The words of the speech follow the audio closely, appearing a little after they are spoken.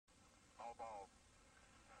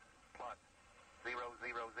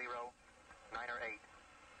908.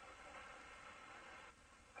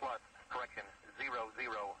 Plus, correction,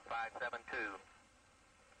 00572.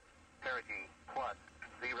 Perigee, plus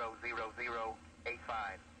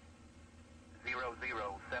 00085.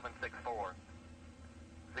 00764.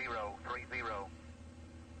 030.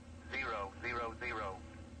 000.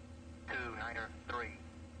 293.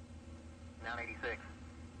 986.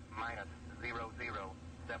 Minus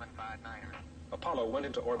 00759. Apollo went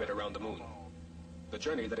into orbit around the moon. The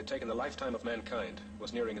journey that had taken the lifetime of mankind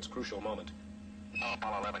was nearing its crucial moment. Oh,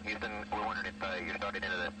 Apollo 11, Houston, we're wondering if you started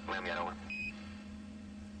into the limb yet, over.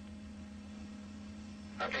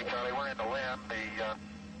 Okay, Charlie, we're in the limb. The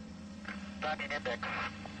docking index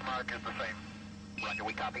mark is the same. Roger,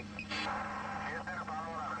 we copy. Houston, Apollo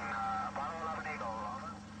 11 Eagle,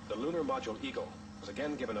 over. The lunar module Eagle was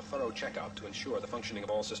again given a thorough checkout to ensure the functioning of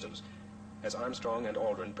all systems, as Armstrong and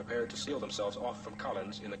Aldrin prepared to seal themselves off from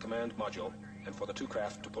Collins in the command module and for the two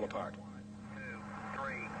craft to pull apart. 2,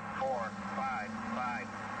 3, 4, 5,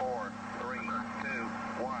 4, 3, 2,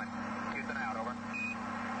 1. Houston out, over.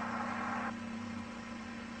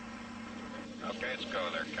 Okay, let's go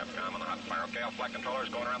there, Capcom on the hot fire. Okay, all flight controllers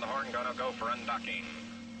going around the horn, gonna go for undocking.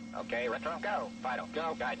 Okay, retro, go. Vital,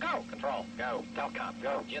 go. Guide, go. Control, go. Telcom,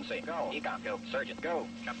 go. Ginsey, go. Ecom, go. Surgeon, go.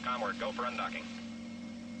 Capcom, we're go for undocking.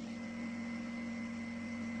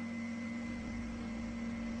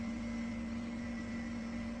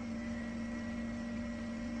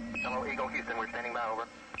 Hello, Eagle, Houston, we're standing by, over.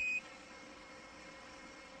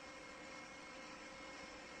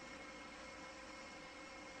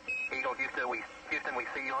 Eagle, Houston, we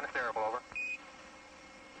see you on the steerable, over.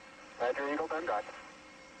 Roger, Eagle, done got.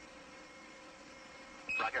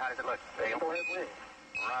 Roger, how does it look? Eagle has wings.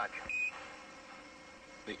 Roger.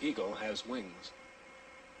 The Eagle has wings.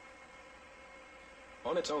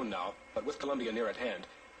 On its own now, but with Columbia near at hand,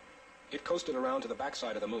 it coasted around to the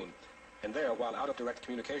backside of the moon, and there, while out of direct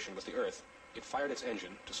communication with the Earth, it fired its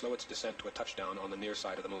engine to slow its descent to a touchdown on the near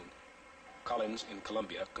side of the moon. Collins in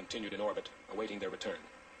Columbia continued in orbit, awaiting their return.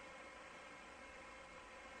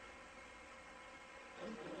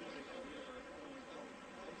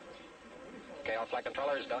 Okay, all flight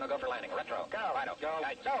controllers, go for landing. Retro, go. Vital, go.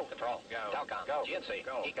 Guidance, go. Control, go. Telcom, go. GNC,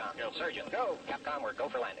 go. Ecom, go. Surgeon, go. Capcom, we're go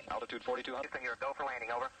for landing. Altitude 4200. Houston, you're go for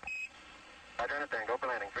landing, over. Roger, understand. Go for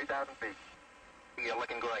landing. 3,000 feet. You're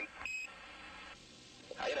looking great.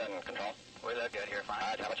 How you doing, Control? We look good here, fine.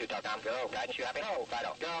 How about you, Telcom? Go. Guidance, you happy? Go.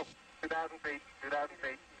 Vital, go. 2,000 feet. 2,000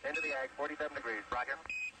 feet. Into the ag. 47 degrees. Roger.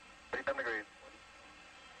 47 degrees.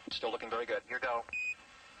 Still looking very good. You're go.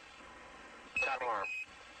 Stop alarm.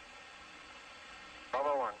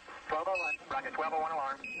 1201. 1201. Roger, 1201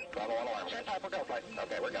 alarm. 1201 alarm. Same type, we're go flight.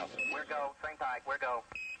 Okay, we're go. We're go. Same type, we're go.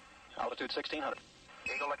 Altitude 1600.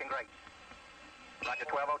 Eagle looking great. Roger,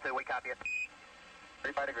 1202, we copy it.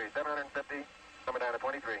 35 degrees. 750. Coming down to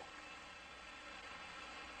 23.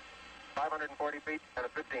 540 feet down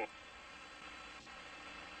at 15.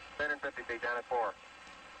 1050 feet down at 4.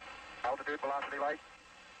 Altitude, velocity, light.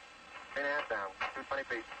 3.5 down. 220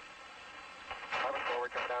 feet. 11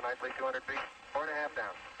 forward, coming down nicely. 200 feet. 4.5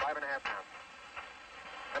 down. 5.5 down.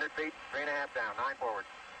 100 feet. 3.5 down. 9 forward.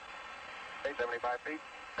 75 feet.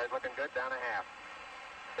 That's looking good. Down a half.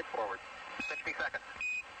 6 forward. 60 seconds.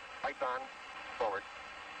 Lights on. Forward.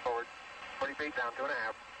 Forward. 40 feet down. 2.5.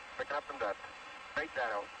 Picking up some dust. Straight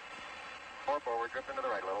shadow. 4 forward. Drift into the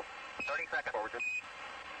right a little. 30 seconds. Forward.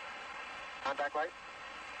 Contact light.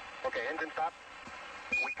 Okay, engine stop.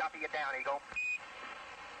 We copy it down, Eagle.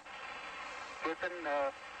 Houston,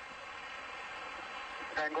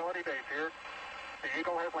 Tranquility Base here. The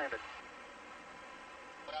Eagle has landed.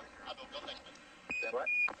 What?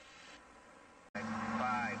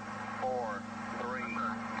 5, 4, 3, 2,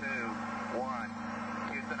 1.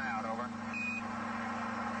 Houston out, over.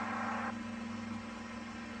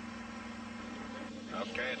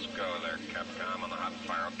 Okay, let's go there, Capcom on the hot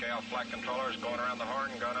fire. Okay, all flight controllers going around the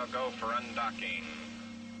horn, gonna go for undocking.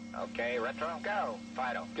 Okay, retro, go.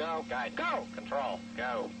 Vital, go. Guide, go. Control,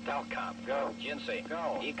 go. Telcom, go. Ginsey,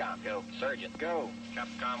 go. Ecom, go. Surgeon, go.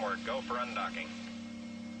 Capcom, we're go for undocking.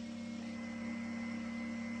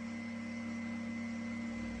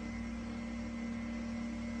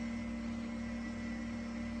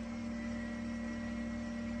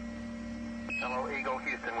 Hello, Eagle,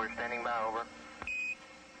 Houston, we're standing by, over.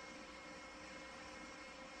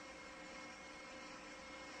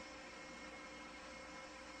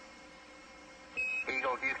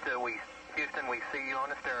 Eagle, Houston, we see you on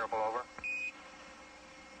the steerable, over.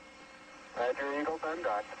 Roger, Eagle, done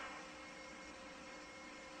got.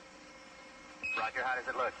 Roger, how does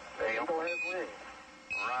it look? The Eagle has wings.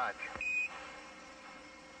 Roger.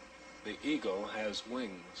 The Eagle has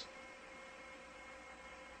wings.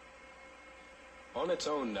 On its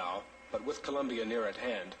own now, but with Columbia near at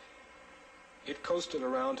hand, it coasted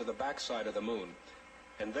around to the backside of the moon,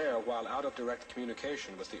 and there, while out of direct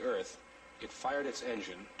communication with the Earth, it fired its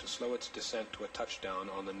engine to slow its descent to a touchdown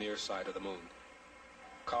on the near side of the moon.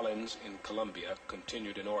 Collins in Columbia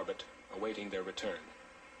continued in orbit, awaiting their return.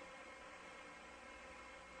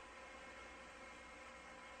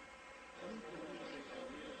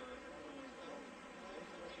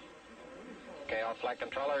 Okay, all flight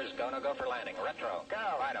controllers, go for landing. Retro.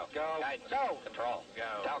 Go. Fido. Go. Guidance. Go. Control.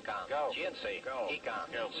 Go. Telcom. Go. GNC. Go. Econ.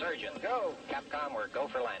 Go. Surgeon. Go. Capcom, we're go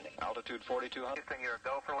for landing. Altitude 4,200. Houston, you're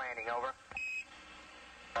go for landing, over.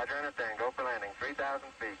 Roger, understand. Go for landing. 3,000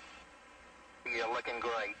 feet. You're looking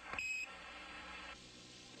great.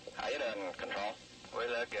 How you doing, Control? We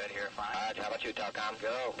look good here, fine. How about you, Telcom?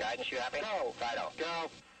 Go. Guidance, you happy? Go. Fido. Go.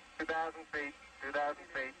 2,000 feet. 2,000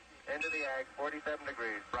 feet. Into the ag. 47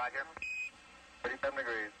 degrees. Roger. 37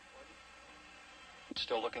 degrees.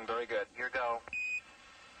 Still looking very good. Your go.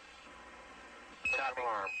 Copy.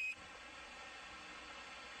 Alarm.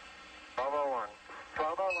 1201.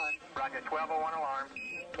 1201. Roger, 1201 alarm.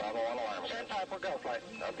 1201 alarm. Same type, we're go, flight.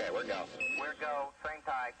 Okay, we're go. We're go. Same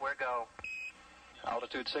type. We're go.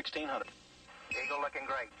 Altitude 1,600. Eagle looking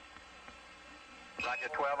great. Roger,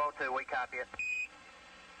 1202. We copy it.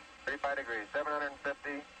 35 degrees.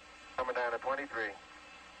 750. Coming down to 23.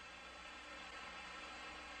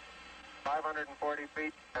 540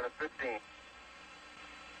 feet and a 15.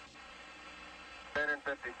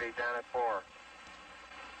 1050 feet down at 4.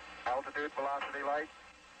 Altitude, velocity, light.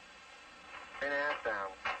 3.5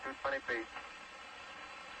 down. 220 feet.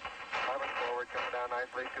 11 forward, coming down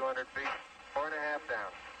nicely. 200 feet. 4.5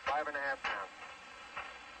 down. 5.5 down.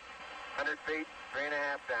 100 feet.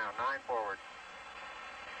 3.5 down. 9 forward.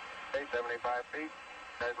 Okay, 75 feet.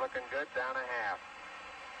 Guys looking good. Down a half.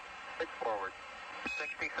 6 forward.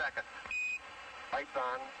 60 seconds. Lights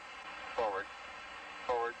on. Forward.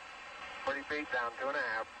 Forward. 40 feet down, 2.5.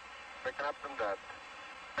 Picking up some dust.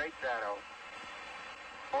 Straight shadow.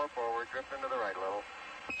 4 forward, drifting to the right a little.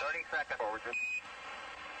 30 seconds. Forward, drift.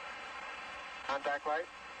 Contact light.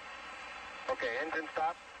 Okay, engine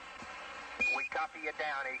stop. We copy you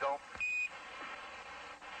down, Eagle.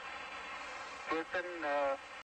 Houston,